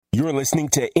You're listening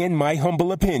to In My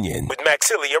Humble Opinion with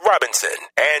Maxilia Robinson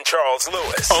and Charles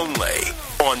Lewis. Only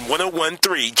on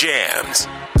 101.3 Jams.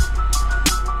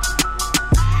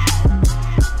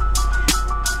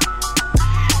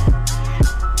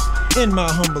 In My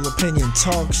Humble Opinion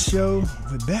talk show.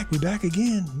 We're back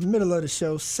again. Middle of the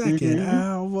show, second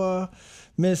hour.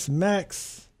 Miss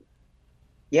Max.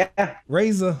 Yeah.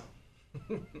 Razor.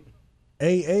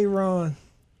 Aaron.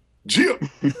 Jim.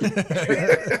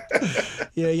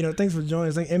 Yeah, thanks for joining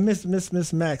us. And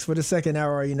Miss Max for the second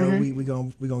hour. We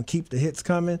gonna keep the hits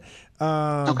coming.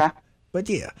 Okay. But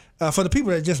yeah, for the people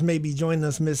that just may be joining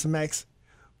us, Miss Max,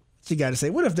 what you got to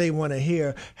say? What if they want to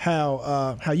hear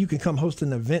how you can come host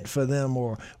an event for them,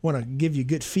 or want to give you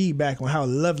good feedback on how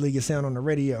lovely you sound on the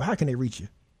radio? How can they reach you?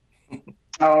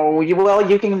 Oh,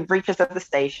 you can reach us at the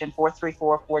station,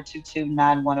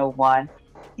 434-422-9101.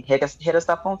 Hit us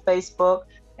up on Facebook.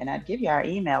 And I'd give you our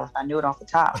email if I knew it off the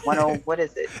top. What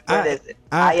is it? What is it?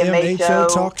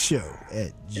 IMHO Talk Show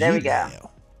at Gmail. There we go.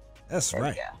 That's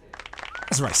right.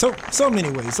 That's right. So many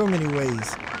ways.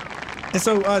 And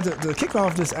so to kick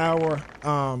off this hour,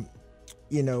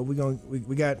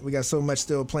 we got so much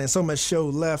still playing, so much show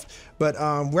left. But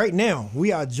right now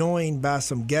we are joined by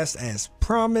some guests as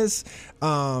promised.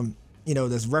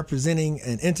 That's representing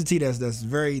an entity that's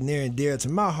very near and dear to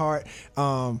my heart.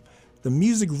 The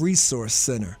Music Resource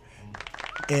Center.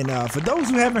 And for those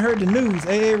who haven't heard the news,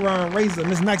 Aaron, Razor,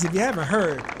 Miss Max, if you haven't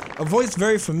heard, a voice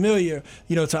very familiar,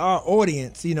 to our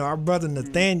audience, our brother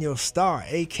Nathaniel Starr,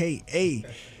 a.k.a.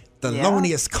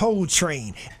 Thelonious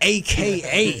Coltrane,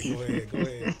 a.k.a. Go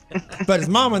ahead. But his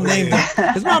mama named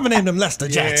him Lester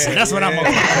Jackson. That's what I'm going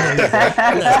to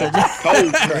call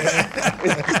him.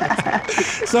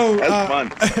 So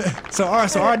that's fun. So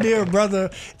our dear brother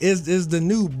is the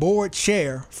new board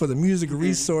chair for the Music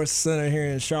Resource Center here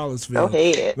in Charlottesville. Go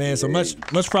ahead. Man, so much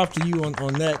props to you on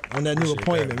that new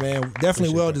appointment, man.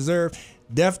 Definitely well deserved.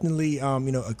 Definitely,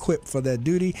 equipped for that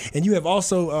duty. And you have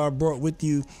also brought with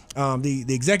you the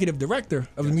executive director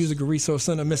of the Music Resource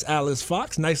Center, Miss Alice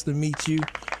Fox. Nice to meet you,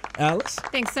 Alice.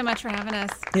 Thanks so much for having us.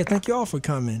 Yeah, thank you all for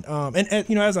coming.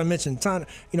 And as I mentioned,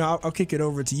 I'll kick it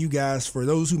over to you guys for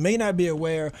those who may not be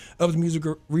aware of the Music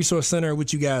Resource Center,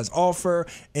 what you guys offer,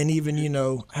 and even,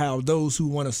 how those who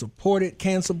want to support it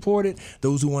can support it,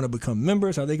 those who want to become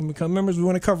members, how they can become members. We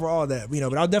want to cover all that,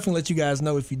 but I'll definitely let you guys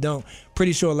know if you don't.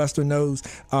 Pretty sure Lester knows.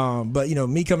 But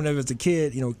me coming up as a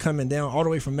kid, coming down all the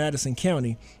way from Madison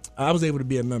County, I was able to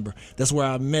be a member. That's where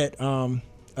I met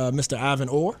Mr. Ivan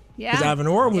Orr. Yeah. Because Ivan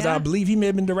Orr was, I believe, he may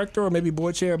have been director or maybe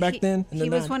board chair back then. He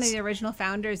was one of the original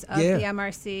founders of the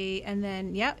MRC, and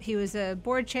then he was a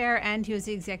board chair and he was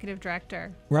the executive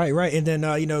director. Right, and then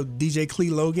DJ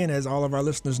Clee Logan, as all of our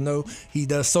listeners know, he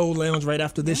does Soul Lounge right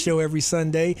after this show every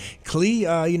Sunday. Clee,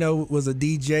 was a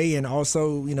DJ and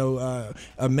also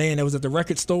a man that was at the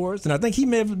record stores, and I think he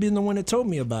may have been the one that told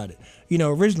me about it.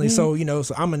 Originally. So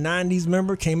so I'm a '90s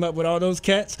member, came up with all those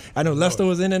cats. I know Lester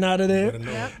was in and out of there.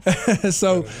 Yep.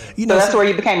 So that's where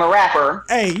you became a rapper.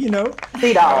 Hey, C-Dog.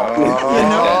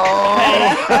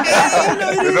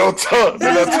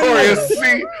 The notorious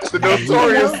CD.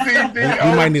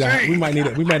 We might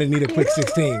need a quick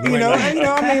 16. I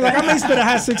may spit a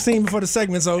high 16 before the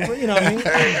segment's over. You know what I mean?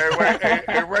 Hey,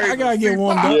 I gotta get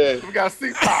warmed up. Yeah. We got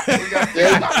C-Pop.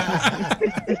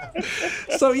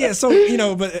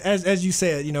 But as you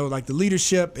said, like the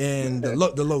leadership and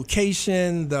the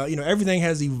location, everything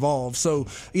has evolved. So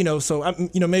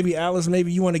maybe Alice,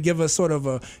 maybe you want to give us sort of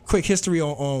a quick history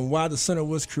on why the center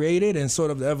was created and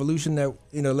sort of the evolution that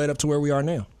led up to where we are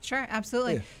now. Sure,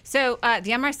 absolutely. Yeah. So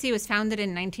the MRC was founded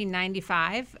in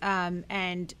 1995,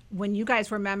 and when you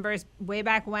guys were members way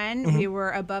back when, we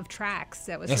were above tracks.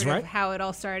 That was sort of how it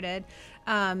all started.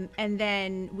 And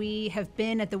then we have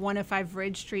been at the 105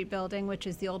 Ridge Street building, which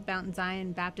is the old Mountain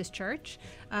Zion Baptist Church.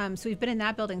 So we've been in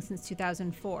that building since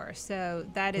 2004. So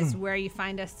that is where you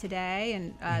find us today,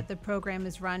 and the program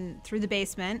is run through the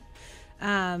basement.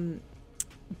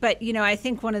 But, I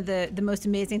think one of the most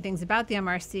amazing things about the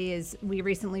MRC is we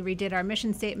recently redid our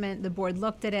mission statement. The board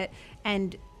looked at it,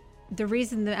 and the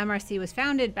reason the MRC was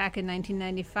founded back in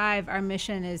 1995, our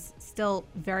mission is still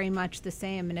very much the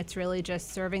same, and it's really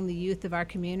just serving the youth of our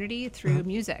community through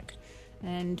music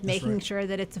and making sure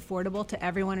that it's affordable to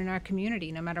everyone in our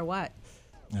community, no matter what.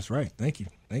 That's right. Thank you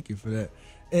for that.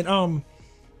 And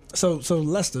so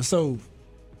Lester,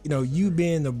 you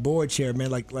being the board chair,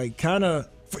 man, like kind of.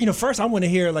 First I want to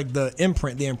hear like the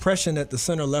impression that the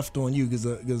center left on you,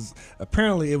 because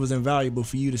apparently it was invaluable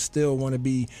for you to still want to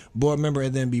be board member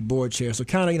and then be board chair. So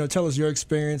kind of tell us your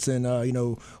experience and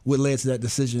what led to that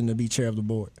decision to be chair of the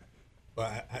board.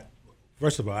 Well,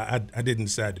 first of all, I didn't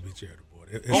decide to be chair of the board.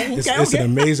 It's an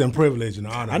amazing privilege and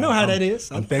honor. I know how that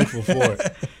is. I'm thankful for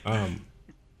it.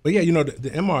 But yeah,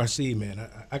 the MRC, man,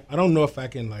 I don't know if I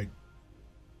can like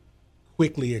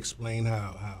quickly explain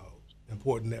how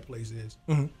important that place is.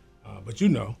 Mm-hmm. But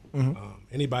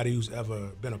anybody who's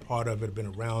ever been a part of it, been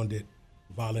around it,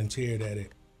 volunteered at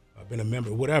it, been a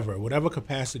member, whatever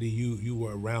capacity you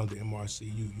were around the MRC,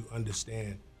 you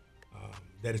understand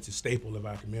that it's a staple of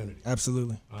our community.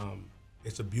 Absolutely.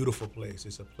 It's a beautiful place.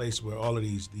 It's a place where all of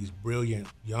these brilliant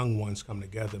young ones come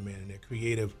together, man, and their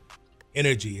creative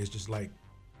energy is just like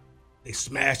they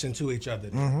smash into each other.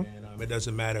 Mm-hmm. And it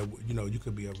doesn't matter, you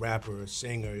could be a rapper, a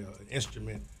singer, an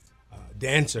instrument,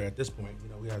 dancer at this point.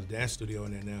 We have a dance studio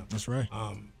in there now. That's right.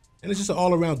 And it's just an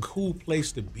all-around cool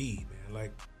place to be, man.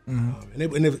 Like, and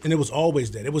it was always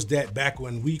that. It was that back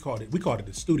when we called it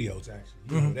the studios,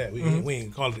 actually. You know that. We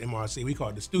didn't call it MRC. We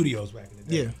called it the studios back in the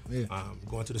day. Yeah.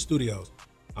 Going to the studios.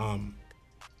 And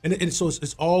so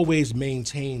it's always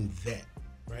maintained that,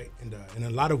 right? And in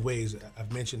a lot of ways,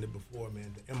 I've mentioned it before,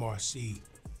 man, the MRC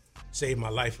saved my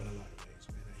life in a lot of ways,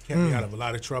 man. It kept me out of a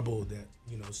lot of trouble that,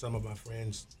 some of my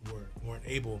friends weren't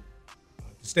able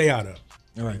to stay out of.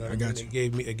 All right, I got you.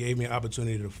 It gave me an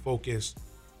opportunity to focus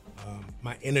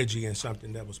my energy in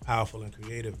something that was powerful and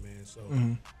creative, man. So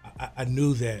I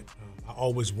knew that I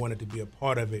always wanted to be a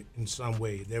part of it in some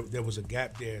way. There was a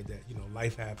gap there that,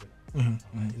 life happened,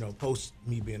 post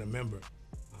me being a member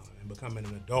and becoming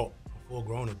an adult, a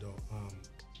full-grown adult,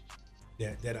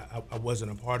 that I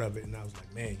wasn't a part of it. And I was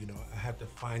like, man, I have to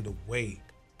find a way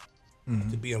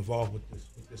to be involved with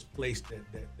this place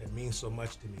that means so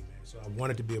much to me, man. So I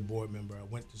wanted to be a board member. I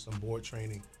went to some board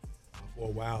training for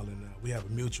a while, and we have a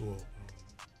mutual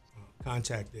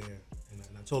contact there. And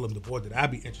I told him the board that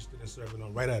I'd be interested in serving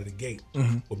on right out of the gate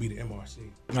will be the MRC.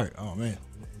 Right. Oh, man.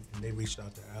 And they reached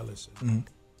out to Alice, and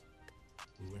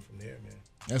we went from there, man.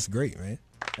 That's great, man.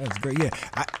 That's great. Yeah,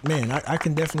 I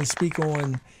can definitely speak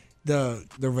on the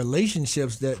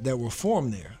relationships that were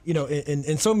formed there.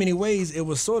 In so many ways, it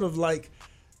was sort of like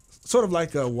a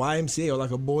YMCA or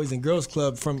like a Boys and Girls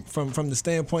Club from the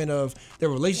standpoint of the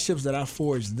relationships that I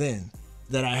forged then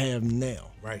that I have now.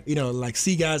 Right. Like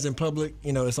see guys in public,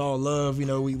 it's all love,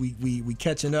 we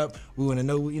catching up, we want to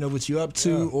know, what you up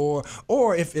to,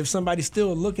 or if somebody's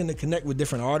still looking to connect with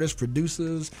different artists,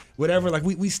 producers, whatever, like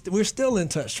we're still in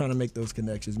touch trying to make those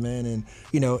connections, man. And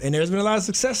and there's been a lot of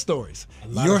success stories,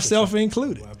 yourself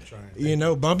included.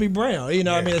 Well, Bumpy Brown,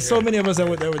 there's so many of us that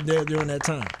were there during that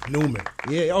time. Newman.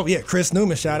 Yeah, oh yeah, Chris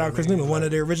Newman, shout out Chris Newman, one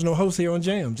of the original hosts here on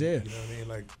Jams, yeah. You know what I mean?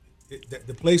 Like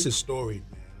the place is storied,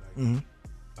 man.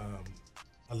 Like,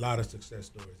 a lot of success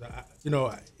stories.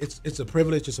 It's a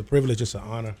privilege. It's an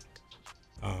honor.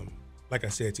 Like I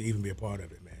said, to even be a part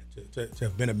of it, man. To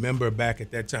have been a member back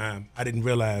at that time, I didn't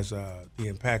realize the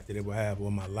impact that it would have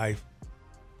on my life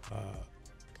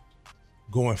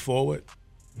going forward.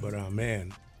 But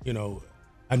man,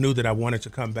 I knew that I wanted to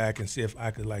come back and see if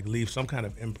I could like leave some kind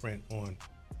of imprint on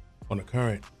the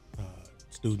current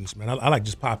students, man. I like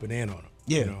just popping in on them.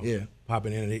 Yeah.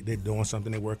 Popping in, they're doing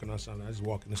something, they're working on something. I just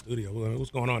walk in the studio.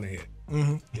 What's going on in here?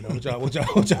 What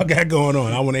y'all got going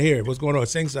on? I want to hear it. What's going on?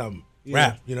 Sing something,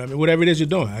 rap. Whatever it is you're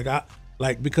doing.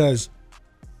 Because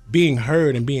being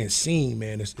heard and being seen,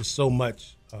 man, is so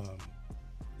much.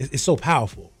 It's so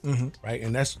powerful, right?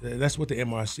 And that's what the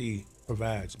MRC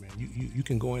provides, man. You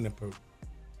can go in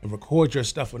and record your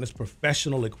stuff on this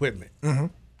professional equipment, and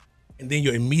then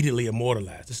you're immediately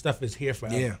immortalized. This stuff is here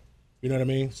forever. Yeah. You know what I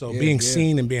mean? So being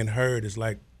seen and being heard is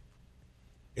like,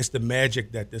 it's the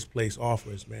magic that this place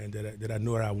offers, man, that I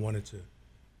knew that I wanted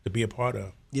to be a part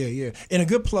of. Yeah. And a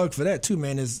good plug for that too,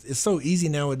 man, is it's so easy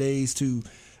nowadays to,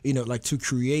 to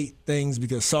create things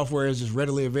because software is just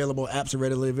readily available, apps are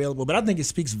readily available. But I think it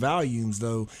speaks volumes,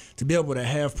 though, to be able to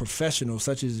have professionals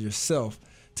such as yourself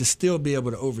to still be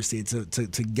able to oversee it,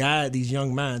 to guide these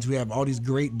young minds who have all these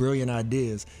great, brilliant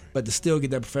ideas, but to still get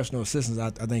that professional assistance,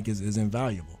 I think is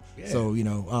invaluable. Yeah.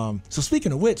 So, so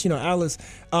speaking of which, Alice,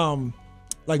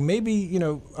 like maybe,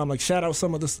 like shout out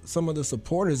some of the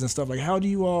supporters and stuff. Like, how do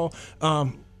you all,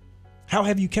 how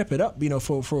have you kept it up,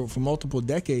 for multiple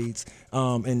decades?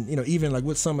 And, even like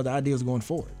with some of the ideas going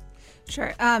forward?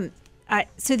 Sure.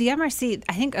 So the MRC,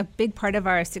 I think a big part of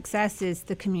our success is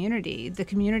the community. The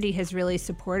community has really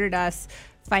supported us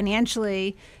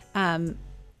financially.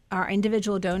 Our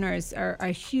individual donors are a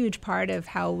huge part of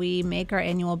how we make our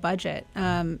annual budget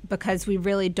because we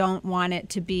really don't want it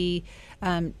to be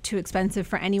too expensive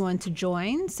for anyone to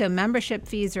join. So membership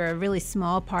fees are a really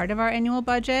small part of our annual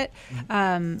budget.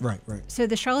 Right. So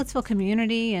the Charlottesville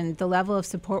community and the level of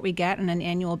support we get on an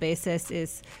annual basis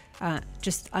is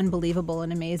just unbelievable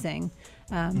and amazing.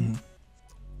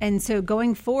 And so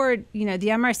going forward, the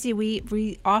MRC,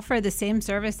 we offer the same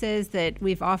services that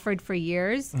we've offered for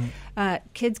years.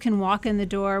 Kids can walk in the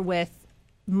door with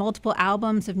multiple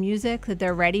albums of music that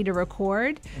they're ready to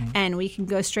record, and we can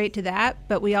go straight to that.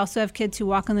 But we also have kids who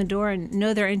walk in the door and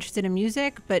know they're interested in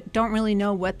music, but don't really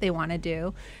know what they want to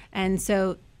do. And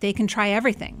so they can try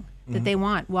everything that they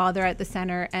want while they're at the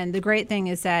center. And the great thing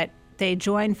is that they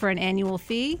join for an annual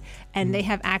fee, and they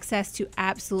have access to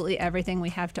absolutely everything we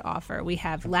have to offer. We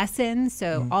have lessons,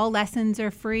 so all lessons are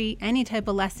free, any type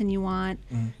of lesson you want,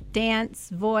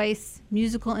 dance, voice,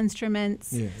 musical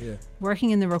instruments, working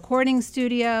in the recording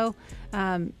studio.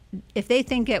 If they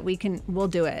think it, we'll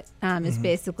do it, is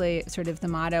basically sort of the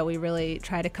motto. We really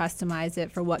try to customize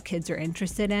it for what kids are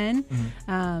interested in.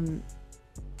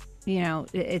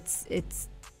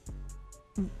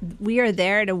 We are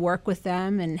there to work with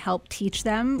them and help teach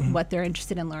them what they're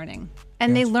interested in learning.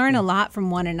 And they learn a lot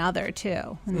from one another,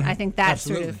 too. And I think that's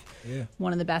sort of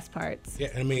one of the best parts. Yeah,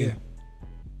 I mean,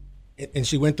 and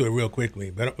she went through it real quickly.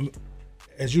 But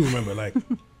as you remember, like,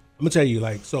 I'm going to tell you,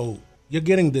 like, so you're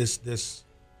getting this $1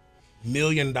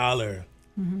 million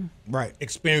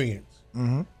experience.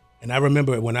 And I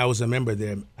remember when I was a member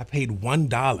there, I paid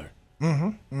 $1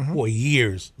 for a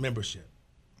year's membership.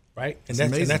 Right, and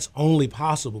that's only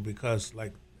possible because,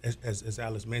 like, as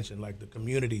Alice mentioned, like, the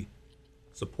community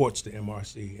supports the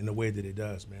MRC in the way that it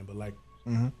does, man. But like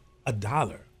 $1,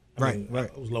 I mean,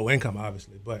 it was low income,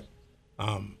 obviously, but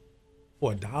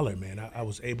for $1, man, I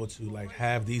was able to, like,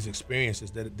 have these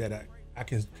experiences that I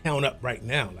can count up right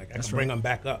now. Like, I can bring them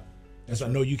back up, as I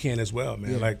know you can as well,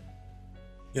 man. Like,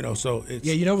 so it's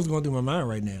what's going through my mind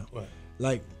right now. What?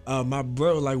 Like, my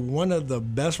brother, like, one of the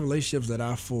best relationships that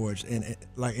I forged, and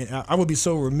I would be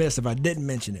so remiss if I didn't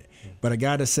mention it, but I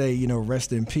got to say,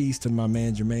 rest in peace to my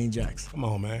man Jermaine Jackson. Come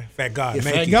on, man. Fat God, Mankey.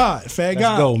 Fat God.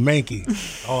 Let's go,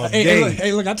 Mankey. All day.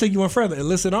 Hey, look, I'll take you one further.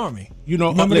 Enlisted Army.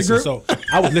 Listen, so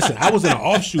I was in an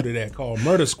offshoot of that called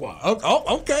Murder Squad.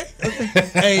 Oh, okay.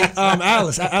 Hey,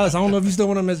 Alice, I don't know if you still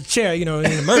want him as a chair, in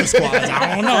the Murder Squad.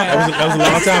 I don't know. That was a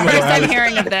long time ago, First Alice. I'm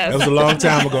hearing of this. That was a long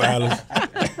time ago, Alice.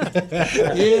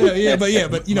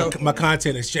 but my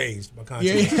content has changed.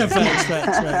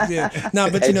 Facts. Yeah. No,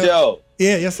 but hey, Joe.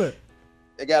 Yeah, yes, sir.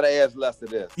 I gotta ask Lester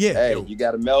this. Yeah. Hey, you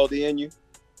got a melody in you?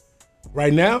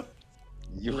 Right now?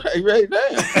 You right now.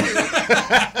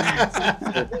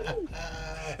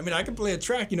 I mean, I can play a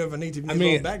track, if I need to. A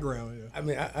little background. Yeah. I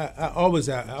mean, I always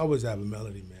have a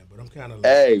melody, man. But I'm kind of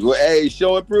like, hey,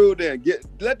 show and prove then.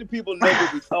 Let the people know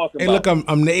what we're talking about. Hey, look,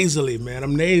 I'm nasally, man.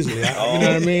 I'm nasally. You know what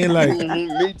I mean? Like,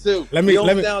 me too. Let me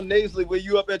sound nasally when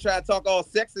you up there trying to talk all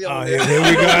sexy on there. Here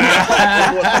we go.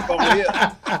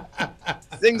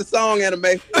 Sing the song,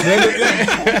 Anime.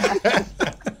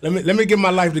 Let me get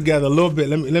my life together a little bit.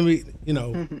 Let me.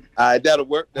 All right, that'll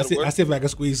work. I see if I can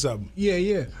squeeze something.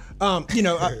 Yeah. I did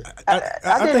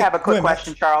have a quick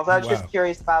question, Charles. I was just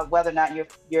curious about whether or not you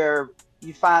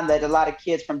find that a lot of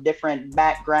kids from different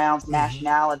backgrounds,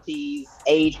 nationalities,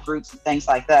 age groups, and things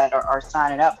like that are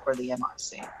signing up for the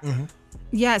MRC.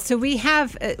 Yeah, so we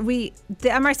have the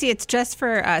MRC. It's just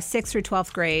for 6th through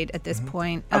 12th grade at this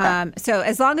point. Okay. So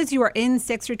as long as you are in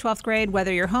 6th through 12th grade,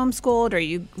 whether you're homeschooled or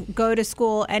you go to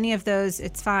school, any of those,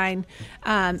 it's fine.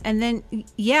 And then,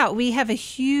 we have a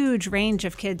huge range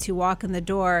of kids who walk in the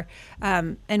door.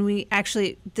 And we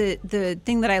actually, the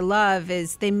thing that I love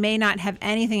is they may not have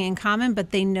anything in common,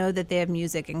 but they know that they have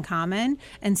music in common.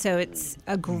 And so it's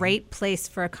a great place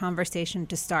for a conversation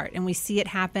to start. And we see it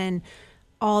happen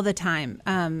all the time.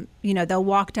 They'll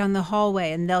walk down the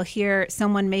hallway and they'll hear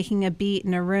someone making a beat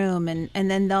in a room, and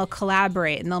then they'll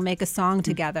collaborate and they'll make a song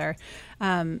together.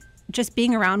 Just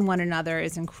being around one another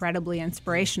is incredibly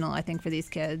inspirational, I think, for these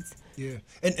kids. Yeah,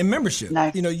 and membership.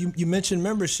 Nice. You mentioned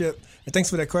membership, and thanks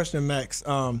for that question, Max.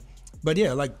 But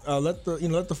yeah, like let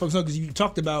the folks know, because you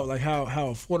talked about like how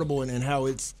affordable and how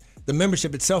it's. The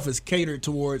membership itself is catered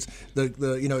towards the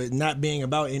it not being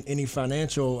about any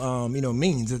financial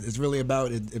means. It's really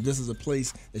about if this is a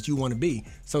place that you want to be.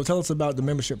 So tell us about the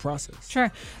membership process.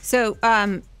 Sure. So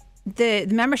the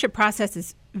membership process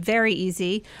is very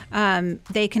easy.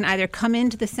 They can either come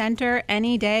into the center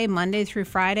any day, Monday through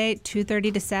Friday,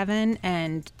 2:30 to 7,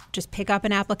 and just pick up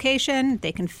an application.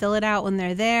 They can fill it out when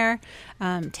they're there,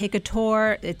 take a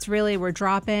tour. It's really, we're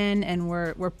drop-in and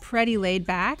we're pretty laid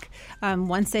back.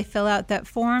 Once they fill out that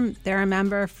form, they're a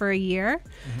member for a year.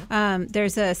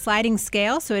 There's a sliding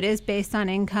scale, so it is based on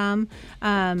income.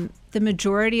 The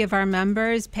majority of our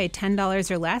members pay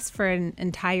 $10 or less for an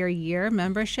entire year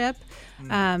membership,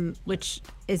 which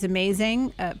is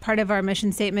amazing. Part of our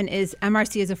mission statement is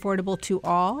MRC is affordable to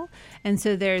all. And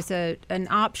so there's an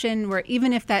option where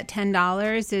even if that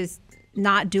 $10 is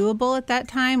not doable at that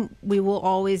time, we will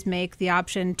always make the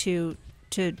option to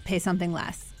pay something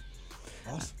less.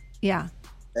 Awesome. Yeah.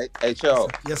 Hey,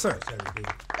 Charles. Yes, sir.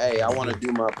 Hey, I want to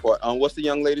do my part. What's the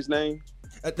young lady's name?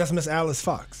 That's Miss Alice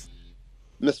Fox.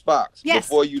 Miss Fox. Yes.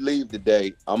 Before you leave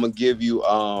today, I'm gonna give you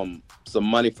some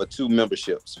money for 2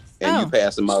 memberships, and you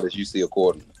pass them out as you see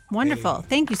accordingly. Wonderful. Hey.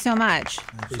 Thank you so much.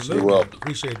 You're welcome.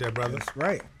 Appreciate that, brother. That's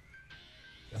right.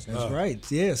 That's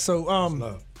right. Yeah. So,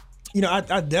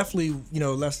 I definitely,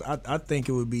 I think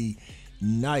it would be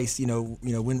nice,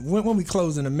 when we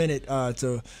close in a minute,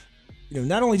 to,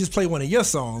 not only just play one of your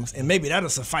songs, and maybe that'll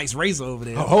suffice Razor over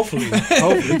there. Hopefully,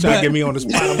 trying to get me on the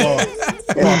spot.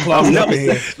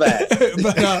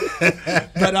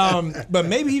 But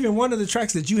maybe even one of the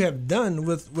tracks that you have done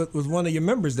with one of your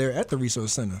members there at the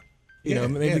Resource Center.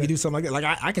 Maybe we could do something like that. Like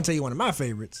I can tell you one of my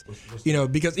favorites.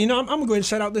 Because I'm gonna go ahead and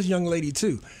shout out this young lady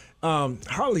too.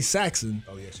 Harley Saxon.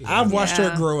 Oh, yeah, I've watched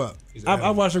her grow up.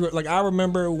 I've watched her grow. Like I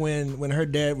remember when her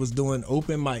dad was doing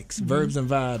open mics, Verbs and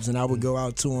Vibes, and I would go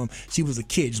out to him. She was a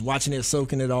kid, just watching it,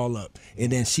 soaking it all up,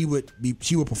 and then she would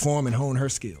perform and hone her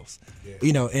skills.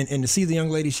 Yeah. And to see the young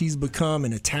lady she's become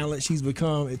and the talent she's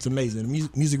become, it's amazing. The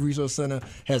Music Resource Center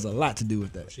has a lot to do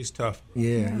with that. She's tough.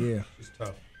 Yeah. She's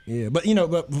tough. Yeah, but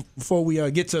before we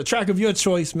get to a track of your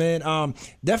choice, man,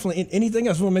 definitely anything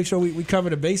else, we want to make sure we cover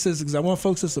the bases because I want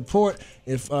folks to support.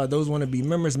 If those want to be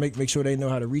members, make sure they know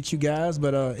how to reach you guys.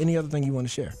 But any other thing you want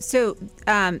to share? So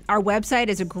our website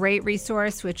is a great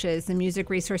resource, which is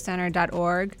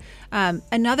themusicresourcecenter.org.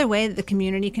 Another way that the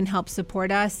community can help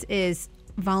support us is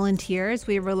volunteers.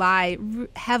 We rely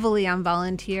heavily on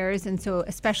volunteers, and so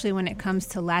especially when it comes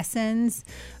to lessons,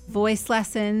 voice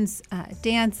lessons,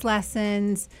 dance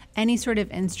lessons, any sort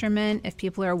of instrument, if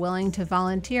people are willing to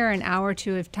volunteer an hour or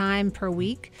two of time per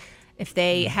week, if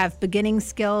they have beginning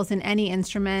skills in any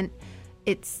instrument,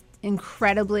 it's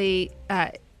incredibly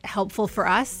helpful for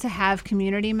us to have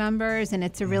community members, and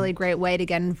it's a really great way to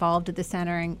get involved at the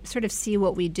center and sort of see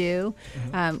what we do.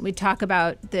 We talk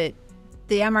about the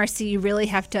MRC, you really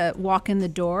have to walk in the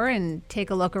door and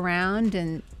take a look around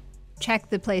and check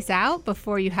the place out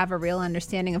before you have a real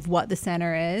understanding of what the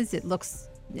center is. It looks,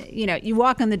 you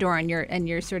walk in the door and you're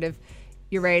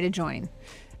ready to join.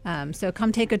 So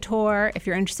come take a tour. If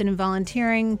you're interested in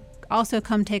volunteering, also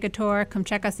come take a tour, come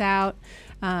check us out.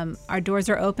 Our doors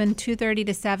are open 2:30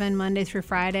 to 7 Monday through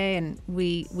Friday, and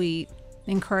we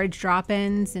encourage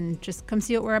drop-ins and just come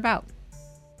see what we're about.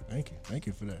 Thank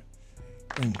you for that.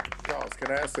 Charles, can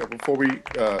I ask before we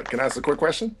can I ask a quick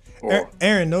question?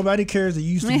 Aaron, nobody cares that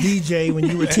you used to DJ when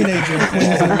you were a teenager in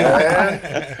Queens.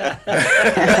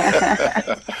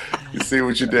 You see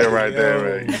what you did right there,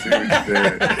 man. You see what you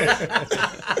did.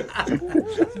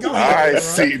 All right,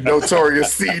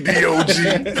 Notorious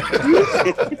CDOG.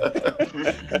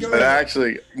 But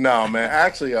actually, no, man.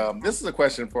 Actually, this is a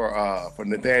question for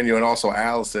Nathaniel and also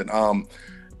Allison.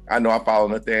 I know I follow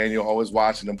Nathaniel, always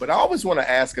watching him, but I always want to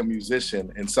ask a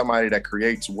musician and somebody that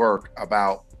creates work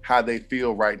about how they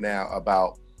feel right now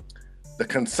about the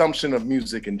consumption of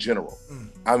music in general.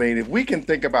 I mean, if we can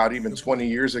think about even 20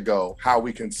 years ago, how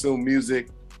we consume music,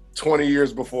 20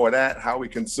 years before that, how we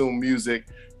consume music,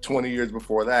 20 years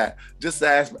before that, just to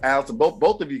ask Allison,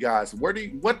 both of you guys, where do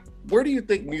you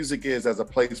think music is as a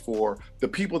place for the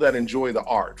people that enjoy the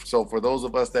art? So for those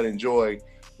of us that enjoy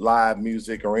live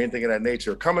music or anything of that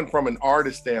nature, coming from an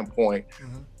artist standpoint,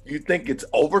 do you think it's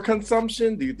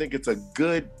overconsumption? Do you think it's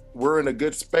we're in a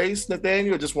good space,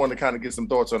 Nathaniel? Just wanted to kind of get some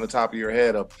thoughts on the top of your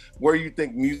head of where you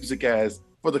think music as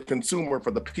for the consumer, for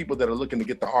the people that are looking to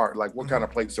get the art, like what kind of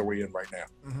place are we in right now?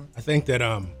 I think that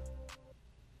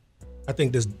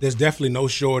there's definitely no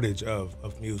shortage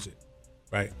of music,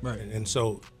 right? And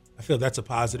so I feel that's a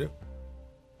positive.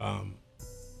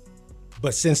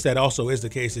 But since that also is the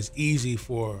case, it's easy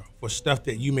for stuff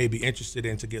that you may be interested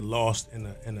in to get lost in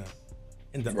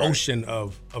the ocean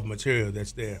of material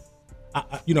that's there.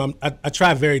 I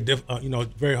try very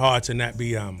hard to not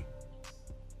be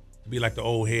like the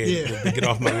old head to get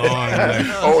off my lawn.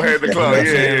 Like, old head the club,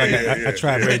 I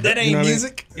try very. That ain't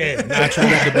music. I try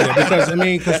not to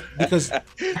be that because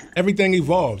everything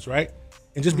evolves, right?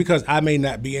 And just because I may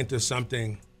not be into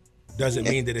something doesn't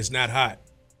mean that it's not hot.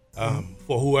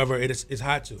 For whoever it's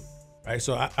hot to, right?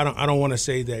 So I don't want to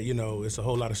say that it's a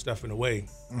whole lot of stuff in the way.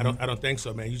 I don't think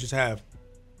so, man. You just have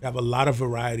a lot of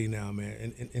variety now,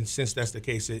 man. And since that's the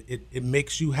case, it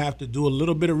makes you have to do a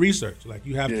little bit of research. Like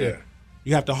you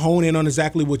have to hone in on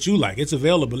exactly what you like. It's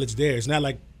available. It's there. It's not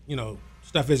like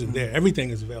stuff isn't there. Everything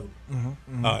is available.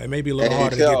 It may be a little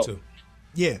harder to get to.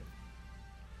 Yeah.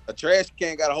 a trash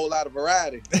can got a whole lot of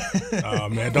variety. Oh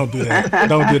man, don't do that.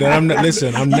 Don't do that. I'm not.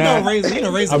 Listen, I'm not.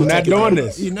 I'm not doing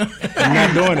this. I'm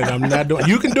not doing it. I'm not doing.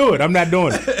 You can do it. I'm not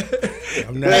doing it.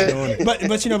 I'm not doing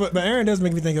it. But Aaron does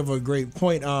make me think of a great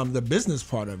point. The business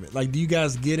part of it. Like, do you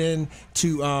guys get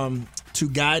into to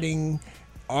guiding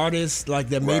artists like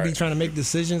that may be trying to make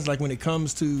decisions, like when it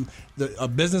comes to a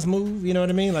business move? You know what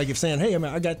I mean? Like if saying, hey,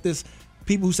 I got this.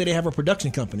 People who say they have a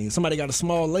production company, somebody got a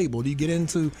small label. Do you get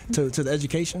into the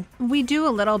education? We do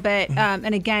a little bit,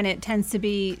 and again, it tends to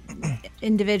be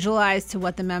individualized to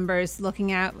what the member's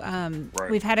looking at.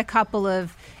 We've had a couple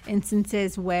of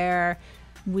instances where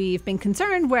we've been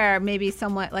concerned where maybe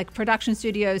somewhat like production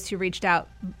studios who reached out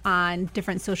on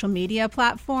different social media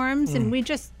platforms, and we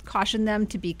just caution them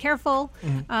to be careful.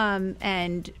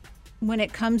 And when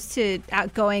it comes to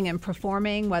outgoing and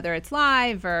performing, whether it's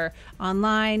live or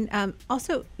online,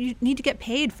 also you need to get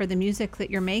paid for the music that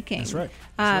you're making. That's right.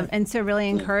 And so really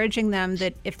encouraging them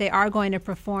that if they are going to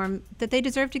perform, that they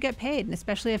deserve to get paid, and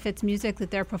especially if it's music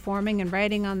that they're performing and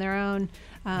writing on their own.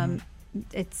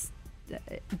 It's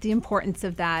the importance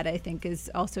of that, I think,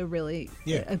 is also really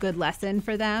a good lesson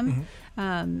for them.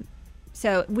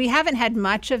 So we haven't had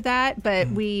much of that, but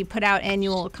we put out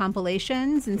annual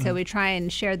compilations, and so we try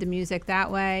and share the music that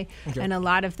way. And a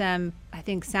lot of them, I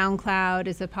think SoundCloud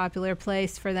is a popular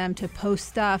place for them to post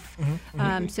stuff.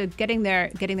 So getting their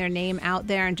name out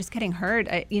there and just getting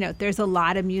heard. There's a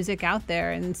lot of music out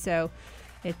there, and so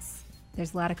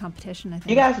there's a lot of competition, I think.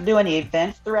 Do you guys do any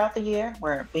events throughout the year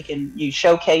where you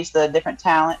showcase the different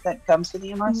talent that comes to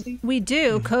the MRC? We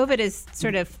do. COVID has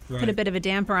sort of put a bit of a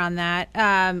damper on that.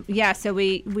 So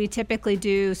we typically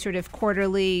do sort of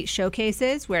quarterly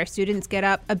showcases where students get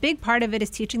up. A big part of it is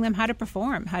teaching them how to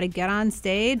perform, how to get on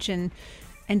stage and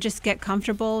just get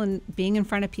comfortable and being in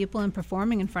front of people and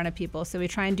performing in front of people. So we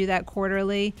try and do that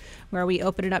quarterly, where we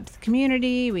open it up to the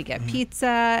community, we get pizza,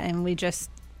 and we just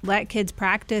let kids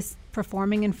practice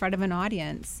performing in front of an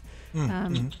audience.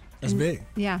 That's big.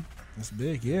 Yeah. That's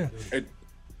big, yeah.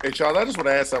 Hey, Charles, I just want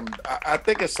to add something. I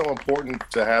think it's so important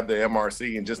to have the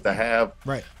MRC and just to have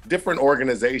different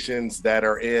organizations that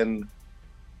are in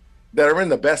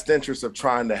the best interest of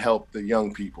trying to help the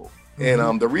young people.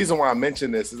 And the reason why I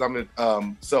mention this is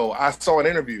so I saw an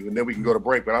interview, and then we can go to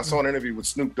break, but I saw an interview with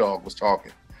Snoop Dogg was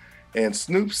talking. And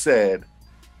Snoop said,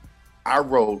 I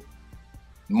wrote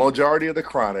majority of the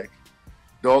Chronic,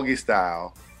 Doggy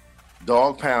Style,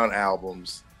 Dog Pound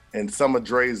albums, and some of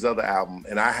Dre's other album,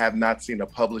 and I have not seen a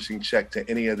publishing check to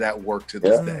any of that work to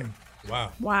this day.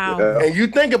 Wow. And you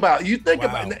think about, and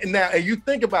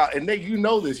then you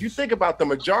know this, you think about the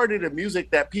majority of the music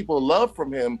that people love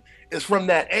from him is from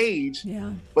that age,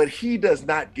 but he does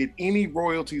not get any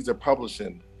royalties or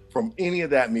publishing from any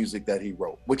of that music that he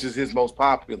wrote, which is his most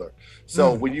popular.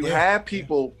 So when you have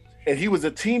people, and he was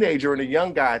a teenager and a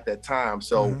young guy at that time.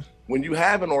 So when you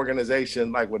have an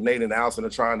organization like what Nate and Allison are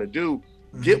trying to do,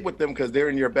 get with them because they're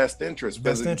in your best interest.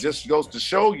 Because it just goes to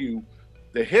show you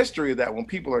the history of that when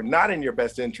people are not in your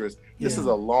best interest, this is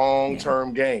a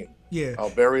long-term game. A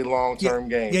very long-term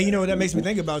game. Yeah, what that makes me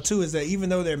think about too is that even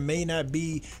though there may not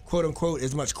be quote unquote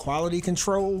as much quality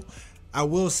control, I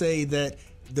will say that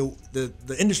the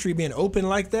industry being open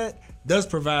like that does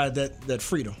provide that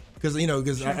freedom.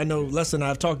 Because I know Les and I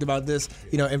have talked about this,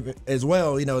 as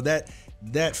well.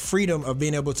 That freedom of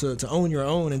being able to own your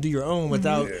own and do your own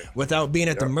without being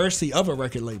at the mercy of a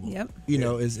record label.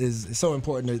 Is so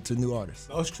important to new artists.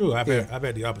 Oh, it's true. I've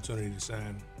had the opportunity to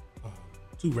sign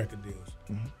 2 record deals,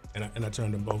 and I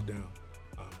turned them both down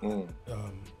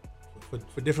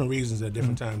for different reasons at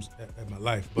different times at my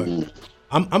life. But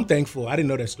I'm thankful. I didn't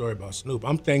know that story about Snoop.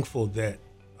 I'm thankful that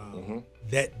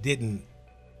that didn't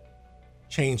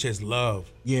change his love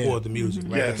for the music,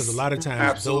 right? Because a lot of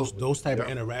times those type of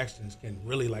interactions can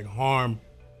really like harm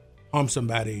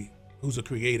somebody who's a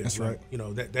creator. That's right.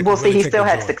 That well, see, really he still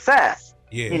had success.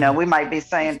 Yeah. We might be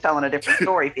telling a different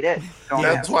story if he didn't.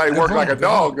 That's why he worked like a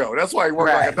dog, though. That's why he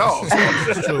worked like a dog.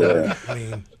 That's true. I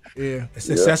mean, as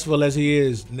successful as he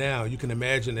is now, you can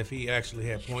imagine if he actually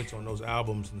had points on those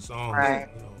albums and songs. Right.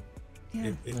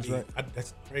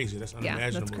 That's crazy. That's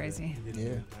unimaginable. Yeah, that's crazy.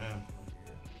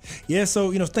 Yeah,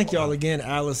 so thank y'all again,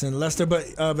 Alice and Lester.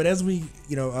 But as we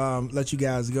let you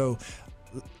guys go,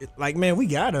 like man, we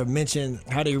gotta mention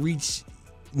how they reach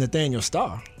Nathaniel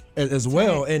Starr as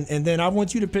well, and then I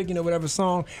want you to pick whatever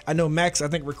song. I know Max, I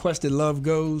think, requested "Love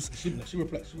Goes." She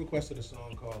requested a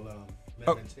song called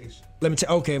 "Meditation." Let me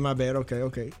okay, my bad.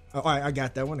 Okay. All right, I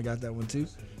got that one. I got that one too.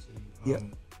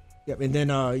 Yep, and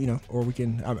then or we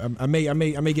can. I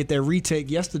may get that retake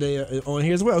yesterday on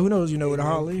here as well. Who knows? With the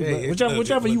Harley,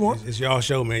 whichever you want. It's y'all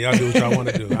show, man. Y'all do what y'all want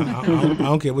to do. I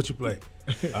don't care what you play.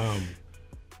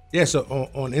 So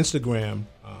on Instagram,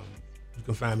 you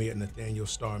can find me at Nathaniel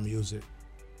Starr Music.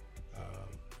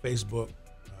 Facebook,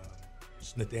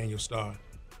 it's Nathaniel Starr.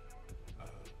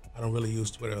 I don't really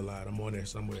use Twitter a lot. I'm on there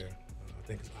somewhere. I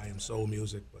think it's I Am Soul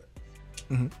Music, but.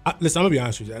 Listen, I'm gonna be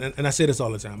honest with you, and I say this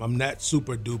all the time. I'm not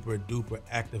super duper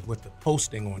active with the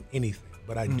posting on anything,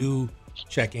 but I do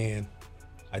check in.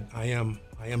 I am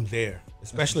there,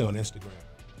 especially on Instagram.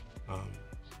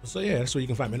 So yeah, that's where you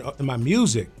can find me. And my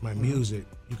music,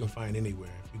 you can find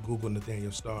anywhere. If you Google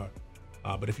Nathaniel Starr,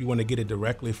 but if you want to get it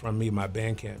directly from me, my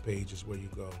Bandcamp page is where you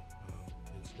go.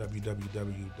 It's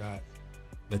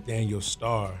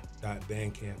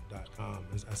www.nathanielstarr.bandcamp.com.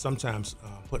 I sometimes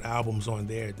put albums on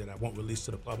there that I won't release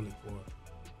to the public for,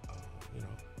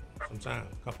 sometime,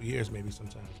 a couple years maybe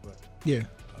sometimes. But yeah.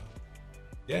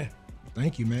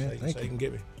 Thank you, man. Thank you. You can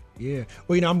get me. Yeah.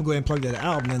 Well, I'm gonna go ahead and plug that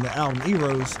album, and the album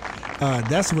Eros.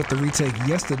 That's what the retake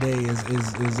yesterday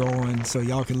is on, so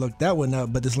y'all can look that one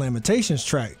up. But this Lamentations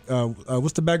track,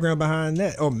 what's the background behind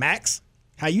that? Oh, Max,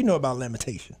 how you know about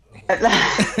Lamentation? So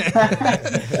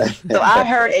I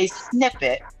heard a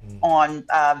snippet on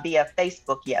via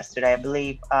Facebook yesterday. I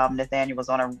believe Nathaniel was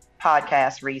on a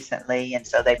podcast recently, and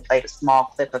so they played a small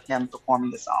clip of him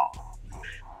performing the song.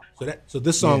 So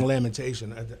this song,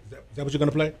 Lamentation, is that what you're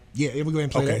gonna play? Yeah, we're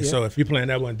going to play that. Okay, so if you're playing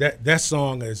that one, that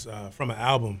song is from an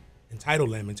album entitled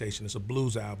Lamentation. It's a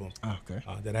blues album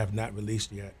that I have not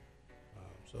released yet.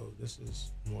 So this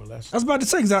is more or less. I was about to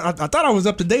say, because I thought I was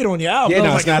up to date on your album. Yeah,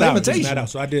 no, it's not out. It's not out.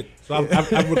 So I did. So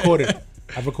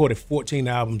I've recorded 14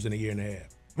 albums in a year and a half.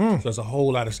 So it's a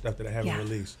whole lot of stuff that I haven't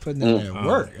released. Putting in that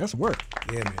work. That's work.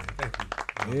 Yeah, man. Thank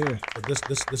you. Yeah. But this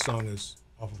song is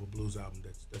off of a blues album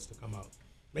that's to come out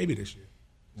maybe this year.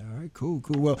 All right, cool.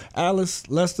 Well, Alice,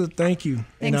 Lester, thank you.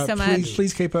 Thanks so much.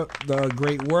 Please keep up the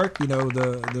great work.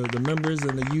 The members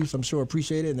and the youth, I'm sure,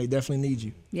 appreciate it, and they definitely need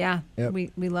you. Yeah, yep.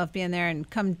 We love being there, and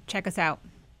come check us out.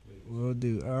 Will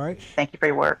do. All right. Thank you for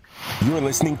your work. You're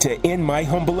listening to In My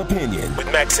Humble Opinion with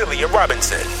Maxilia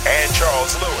Robinson and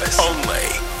Charles Lewis, only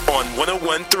on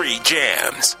 101.3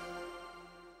 Jams.